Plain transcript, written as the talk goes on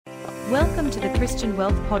Welcome to the Christian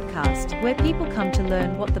Wealth Podcast, where people come to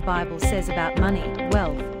learn what the Bible says about money,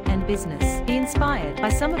 wealth, and business. Be inspired by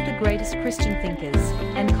some of the greatest Christian thinkers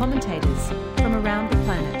and commentators from around the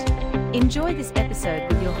planet. Enjoy this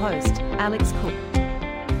episode with your host, Alex Cook.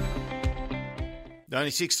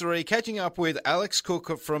 96.3, catching up with Alex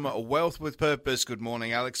Cook from Wealth with Purpose. Good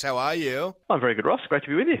morning, Alex. How are you? I'm very good, Ross. Great to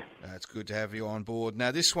be with you. It's good to have you on board.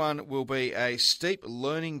 Now, this one will be a steep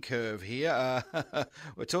learning curve here.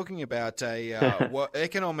 We're talking about a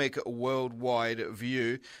economic worldwide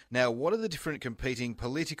view. Now, what are the different competing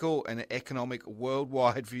political and economic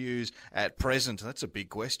worldwide views at present? That's a big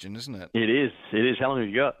question, isn't it? It is. How long have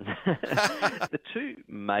you got? The two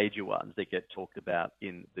major ones that get talked about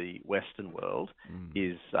in the Western world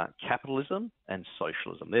is capitalism and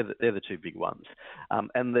socialism. They're the two big ones.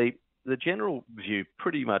 And the general view,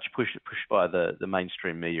 pretty much pushed by the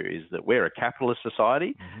mainstream media, is that we're a capitalist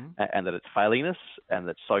society and that it's failing us, and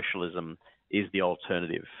that socialism is the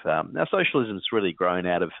alternative. Now, socialism's really grown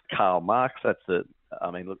out of Karl Marx. Look,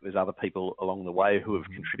 there's other people along the way who have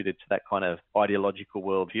contributed to that kind of ideological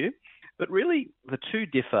worldview. But really, the two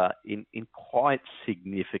differ in quite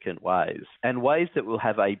significant ways, and ways that will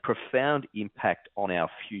have a profound impact on our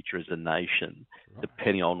future as a nation,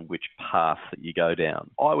 depending on which path that you go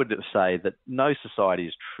down. I would say that no society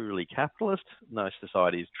is truly capitalist, no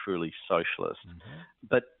society is truly socialist.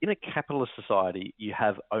 But in a capitalist society, you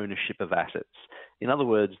have ownership of assets. In other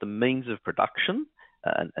words, the means of production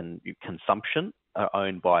and consumption are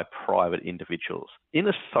owned by private individuals. In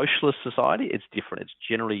a socialist society, it's different. It's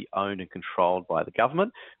generally owned and controlled by the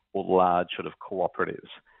government or large sort of cooperatives.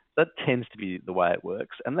 That tends to be the way it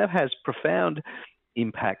works. And that has profound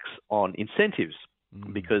impacts on incentives.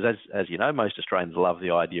 Because as you know, most Australians love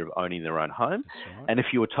the idea of owning their own home. Right. And if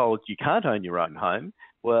you were told you can't own your own home,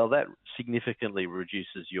 well, that significantly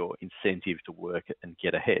reduces your incentive to work and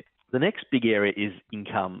get ahead. The next big area is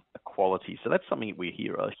income equality. So that's something we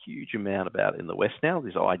hear a huge amount about in the West now,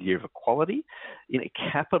 this idea of equality. In a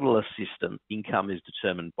capitalist system, income is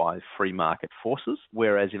determined by free market forces,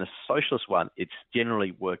 whereas in a socialist one, it's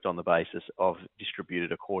generally worked on the basis of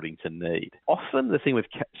distributed according to need. Often the thing with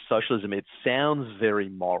socialism, it sounds very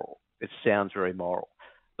moral.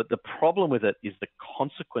 But the problem with it is the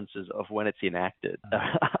consequences of when it's enacted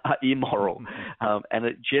are immoral. And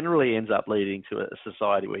it generally ends up leading to a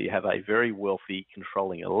society where you have a very wealthy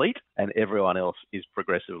controlling elite and everyone else is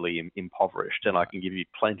progressively impoverished. And I can give you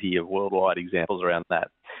plenty of worldwide examples around that.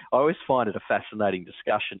 I always find it a fascinating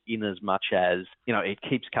discussion in as much as, it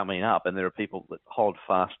keeps coming up and there are people that hold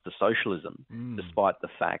fast to socialism despite the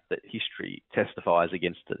fact that history testifies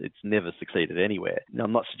against it. It's never succeeded anywhere. Now,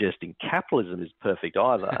 I'm not suggesting capitalism is perfect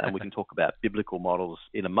either, and we can talk about biblical models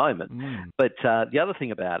in a moment. But the other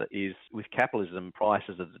thing about it is with capitalism,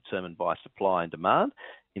 prices are determined by supply and demand.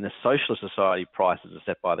 In a socialist society, prices are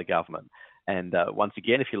set by the government. And once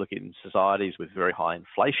again, if you look in societies with very high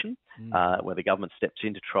inflation, where the government steps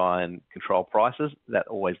in to try and control prices, that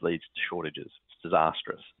always leads to shortages. It's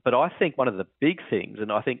disastrous. But I think one of the big things,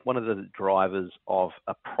 and I think one of the drivers of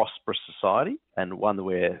a prosperous society and one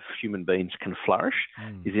where human beings can flourish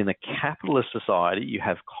is in a capitalist society, you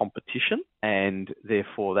have competition, and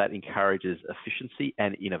therefore that encourages efficiency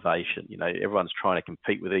and innovation. Everyone's trying to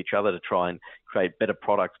compete with each other to try and create better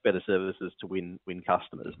products, better services to win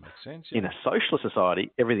customers. Makes sense, yeah. In a socialist society,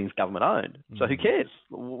 everything's government owned. So who cares?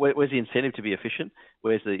 Where's the incentive to be efficient?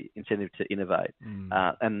 Where's the incentive to innovate?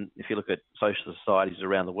 And if you look at socialist societies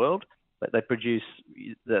around the world, they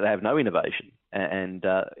have no innovation, and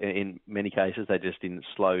in many cases they're just in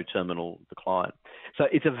slow terminal decline. So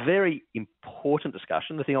it's a very important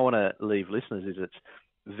discussion. The thing I want to leave listeners is it's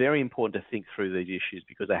very important to think through these issues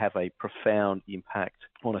because they have a profound impact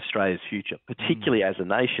on Australia's future, particularly as a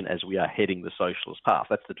nation as we are heading the socialist path.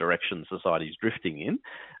 That's the direction society is drifting in,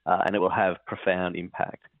 and it will have profound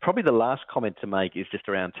impact. Probably the last comment to make is just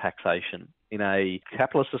around taxation. In a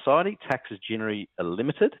capitalist society, taxes generally are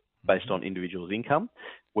limited based on individuals' income,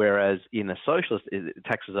 whereas in a socialist,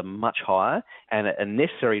 taxes are much higher and are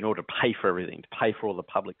necessary in order to pay for everything, to pay for all the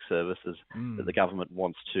public services that the government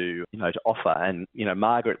wants to offer. And,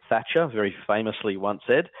 Margaret Thatcher very famously once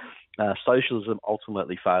said, socialism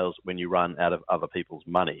ultimately fails when you run out of other people's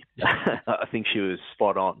money. I think she was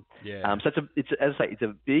spot on. Yeah. So it's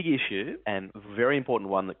a big issue and a very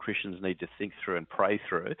important one that Christians need to think through and pray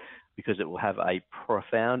through. because it will have a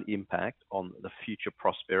profound impact on the future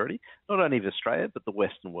prosperity, not only of Australia, but the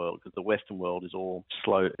Western world, because the Western world is all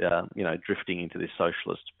drifting into this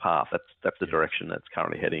socialist path. That's the direction that's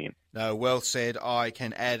currently heading in. No, well said. I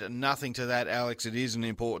can add nothing to that, Alex. It is an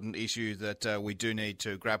important issue that we do need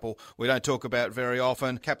to grapple. We don't talk about very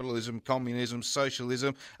often. Capitalism, communism,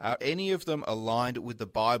 socialism, are any of them aligned with the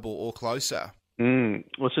Bible or closer? Well,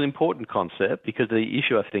 it's an important concept, because the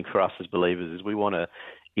issue, I think, for us as believers is we want to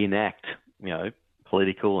enact,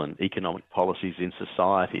 political and economic policies in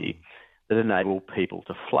society that enable people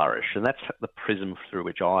to flourish. And that's the prism through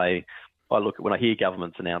which I look at when I hear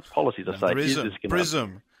governments announce policies. I say,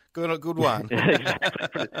 prism. Good one.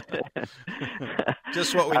 Exactly.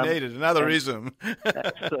 Just what we needed, another ism.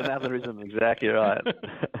 Another ism, exactly right.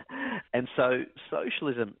 And so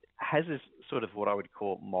socialism has this sort of what I would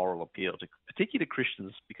call moral appeal, particularly to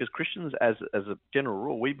Christians, because Christians, as a general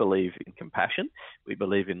rule, we believe in compassion. We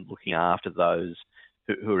believe in looking after those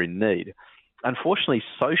who are in need. Unfortunately,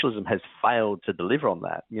 socialism has failed to deliver on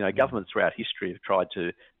that. Governments throughout history have tried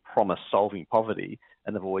to promise solving poverty,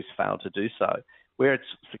 and they've always failed to do so. Where it's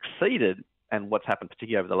succeeded, and what's happened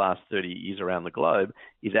particularly over the last 30 years around the globe,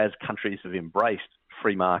 is as countries have embraced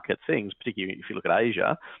free market things, particularly if you look at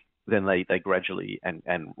Asia, then they gradually and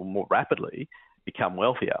more rapidly become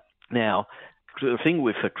wealthier. Now, the thing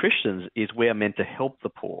for Christians is we're meant to help the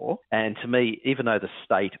poor. And to me, even though the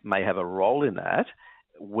state may have a role in that,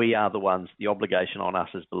 we are the ones, the obligation on us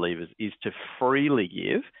as believers is to freely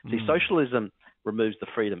give. See, socialism removes the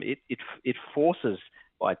freedom. It forces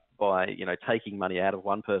by taking money out of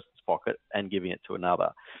one person's pocket and giving it to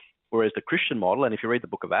another. Whereas the Christian model, and if you read the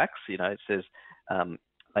book of Acts, it says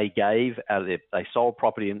they gave out of they sold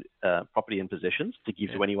property and possessions to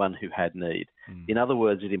give to anyone who had need. In other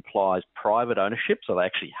words, it implies private ownership, so they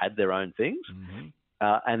actually had their own things,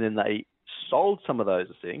 and then they sold some of those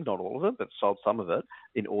things, not all of them, but sold some of it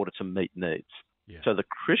in order to meet needs. Yeah. So the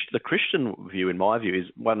Christian view, in my view, is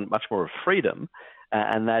one much more of freedom,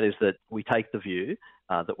 and that is that we take the view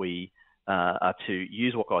that we are to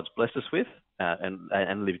use what God's blessed us with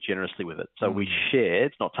and live generously with it. So we share;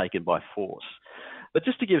 it's not taken by force. But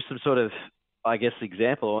just to give some sort of, I guess,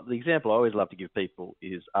 example, the example I always love to give people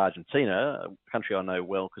is Argentina, a country I know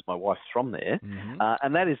well because my wife's from there.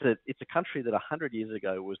 And that is that it's a country that 100 years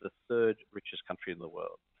ago was the third richest country in the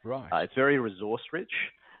world. Right. It's very resource rich.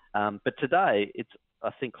 But today it's,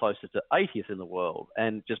 I think, closer to 80th in the world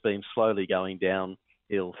and just been slowly going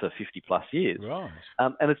downhill for 50 plus years. Right.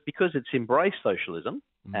 And it's because it's embraced socialism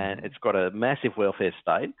and it's got a massive welfare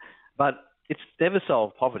state, but it's never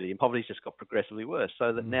solved poverty, and poverty's just got progressively worse,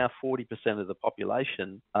 so that now 40% of the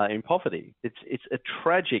population are in poverty. It's a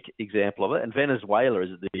tragic example of it, and Venezuela is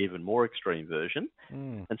the even more extreme version,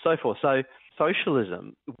 and so forth. So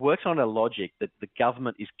socialism works on a logic that the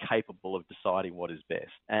government is capable of deciding what is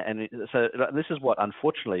best. And so this is what,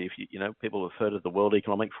 unfortunately, if people have heard of the World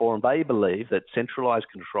Economic Forum, they believe that centralized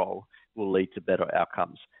control will lead to better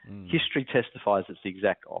outcomes. History testifies it's the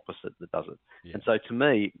exact opposite that does it. Yeah. And so to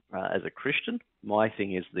me, as a Christian, my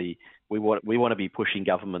thing is we want to be pushing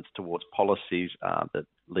governments towards policies that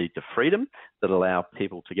lead to freedom, that allow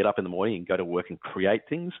people to get up in the morning and go to work and create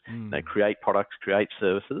things, create products, create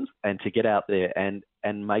services, and to get out there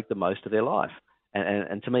and make the most of their life.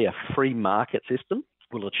 And to me, a free market system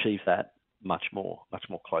will achieve that much more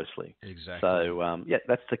closely. Exactly. So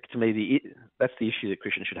that's that's the issue that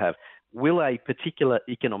Christians should have. Will a particular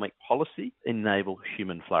economic policy enable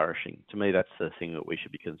human flourishing? To me, that's the thing that we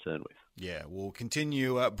should be concerned with. Yeah, we'll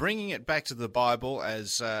continue bringing it back to the Bible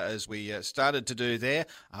as we started to do there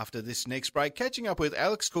after this next break. Catching up with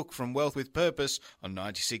Alex Cook from Wealth with Purpose on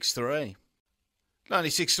 96.3.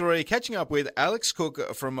 96.3, catching up with Alex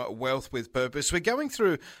Cook from Wealth with Purpose. We're going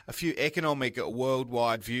through a few economic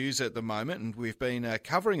worldwide views at the moment, and we've been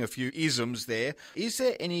covering a few isms there. Is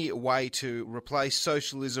there any way to replace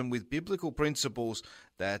socialism with biblical principles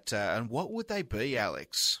that, and what would they be,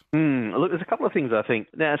 Alex? Look, there's a couple of things I think.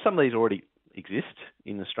 Now, some of these already exist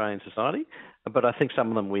in Australian society, but I think some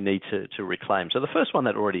of them we need to reclaim. So the first one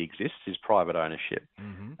that already exists is private ownership.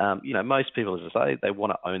 Most people, as I say, they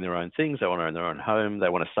want to own their own things. They want to own their own home. They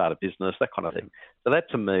want to start a business, that kind of thing. So that,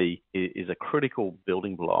 to me, is a critical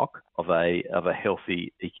building block of a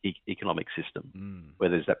healthy economic system, where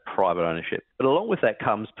there's that private ownership. But along with that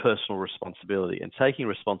comes personal responsibility and taking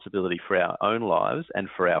responsibility for our own lives and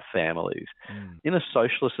for our families. In a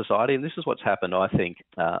socialist society, and this is what's happened, I think,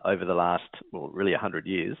 over the last, really 100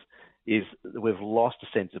 years, is we've lost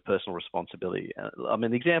a sense of personal responsibility. I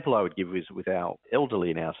mean, the example I would give is with our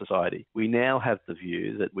elderly in our society. We now have the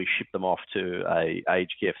view that we ship them off to a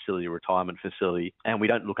aged care facility, a retirement facility, and we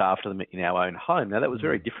don't look after them in our own home. Now, that was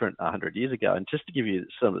very different 100 years ago. And just to give you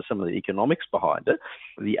some of the economics behind it,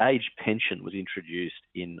 the age pension was introduced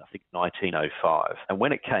in, I think, 1905. And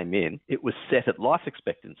when it came in, it was set at life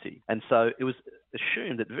expectancy. And so it was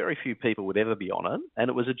assumed that very few people would ever be on it, and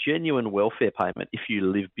it was a genuine welfare payment if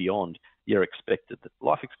you live beyond your expected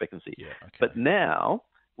life expectancy. Yeah, okay. But now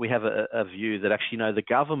we have a view that actually, the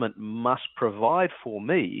government must provide for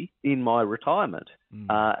me in my retirement.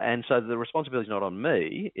 And so the responsibility is not on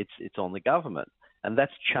me, it's on the government. And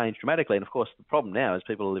that's changed dramatically. And of course, the problem now is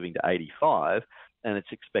people are living to 85, and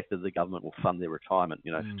it's expected the government will fund their retirement,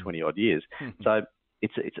 for 20 odd years. So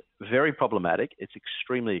it's very problematic. It's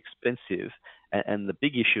extremely expensive. And the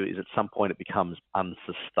big issue is at some point it becomes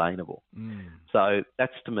unsustainable. So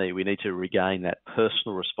that's, to me, we need to regain that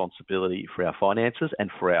personal responsibility for our finances and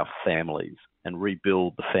for our families and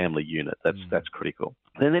rebuild the family unit. That's critical.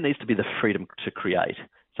 Then there needs to be the freedom to create.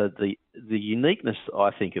 So the uniqueness,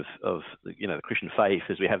 I think, of the Christian faith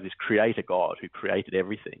is we have this creator God who created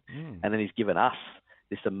everything. And then he's given us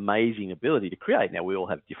this amazing ability to create. Now, we all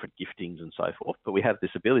have different giftings and so forth, but we have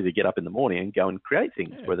this ability to get up in the morning and go and create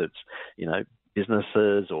things, whether it's,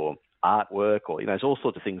 businesses or artwork or, there's all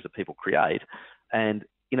sorts of things that people create. And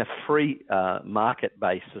in a free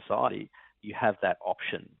market-based society, you have that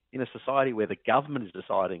option. In a society where the government is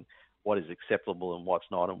deciding what is acceptable and what's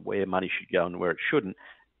not and where money should go and where it shouldn't,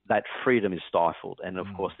 that freedom is stifled. And of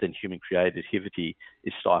course, then human creativity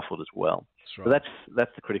is stifled as well. That's right. So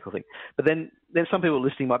that's the critical thing. But then some people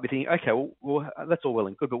listening might be thinking, okay, well, that's all well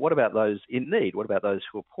and good, but what about those in need? What about those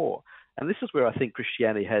who are poor? And this is where I think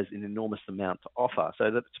Christianity has an enormous amount to offer.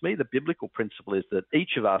 So that, to me, the biblical principle is that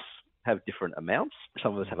each of us have different amounts.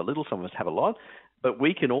 Some of us have a little, some of us have a lot. But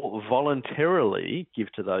we can all voluntarily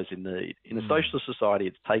give to those in need. In a socialist society,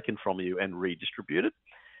 it's taken from you and redistributed.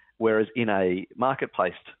 Whereas in a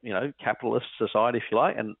marketplace, capitalist society, if you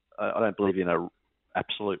like, and I don't believe in a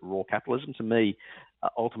absolute raw capitalism. To me,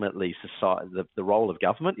 ultimately, the role of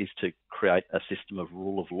government is to create a system of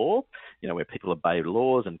rule of law, where people obey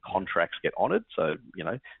laws and contracts get honoured. So,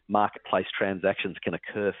 marketplace transactions can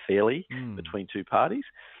occur fairly between two parties.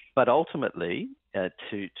 But ultimately,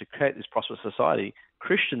 to create this prosperous society,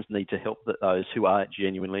 Christians need to help those who are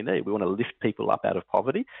genuinely in need. We want to lift people up out of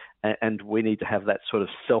poverty, and we need to have that sort of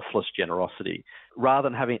selfless generosity. Rather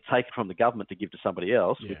than having it taken from the government to give to somebody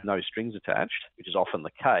else with no strings attached, which is often the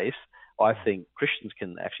case, I think Christians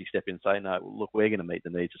can actually step in and say, no, look, we're going to meet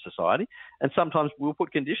the needs of society. And sometimes we'll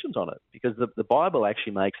put conditions on it, because the Bible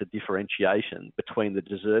actually makes a differentiation between the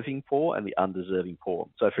deserving poor and the undeserving poor.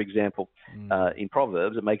 So, for example, in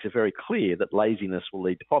Proverbs, it makes it very clear that laziness will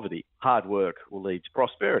lead to poverty. Hard work will lead to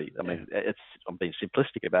prosperity. I mean, I'm being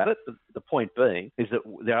simplistic about it. But the point being is that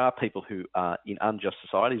there are people who are in unjust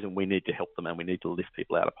societies, and we need to help them, and we need to lift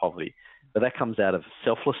people out of poverty. But that comes out of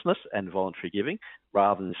selflessness and voluntary giving,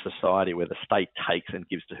 rather than a society where the state takes and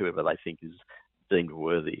gives to whoever they think is deemed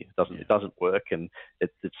worthy. It doesn't work, and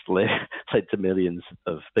it's led to millions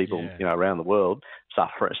of people around the world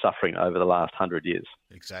suffering over the last 100 years.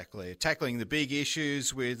 Exactly. Tackling the big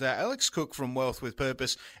issues with Alex Cook from Wealth with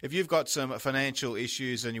Purpose. If you've got some financial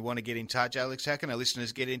issues and you want to get in touch, Alex, how can our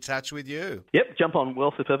listeners get in touch with you? Yep, jump on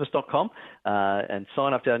wealthwithpurpose.com and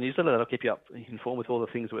sign up to our newsletter. That'll keep you informed with all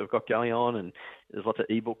the things that we've got going on, and there's lots of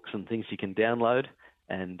ebooks and things you can download.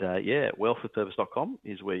 And wealthwithpurpose.com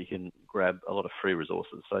is where you can grab a lot of free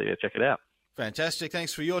resources. So check it out. Fantastic.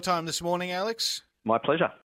 Thanks for your time this morning, Alex. My pleasure.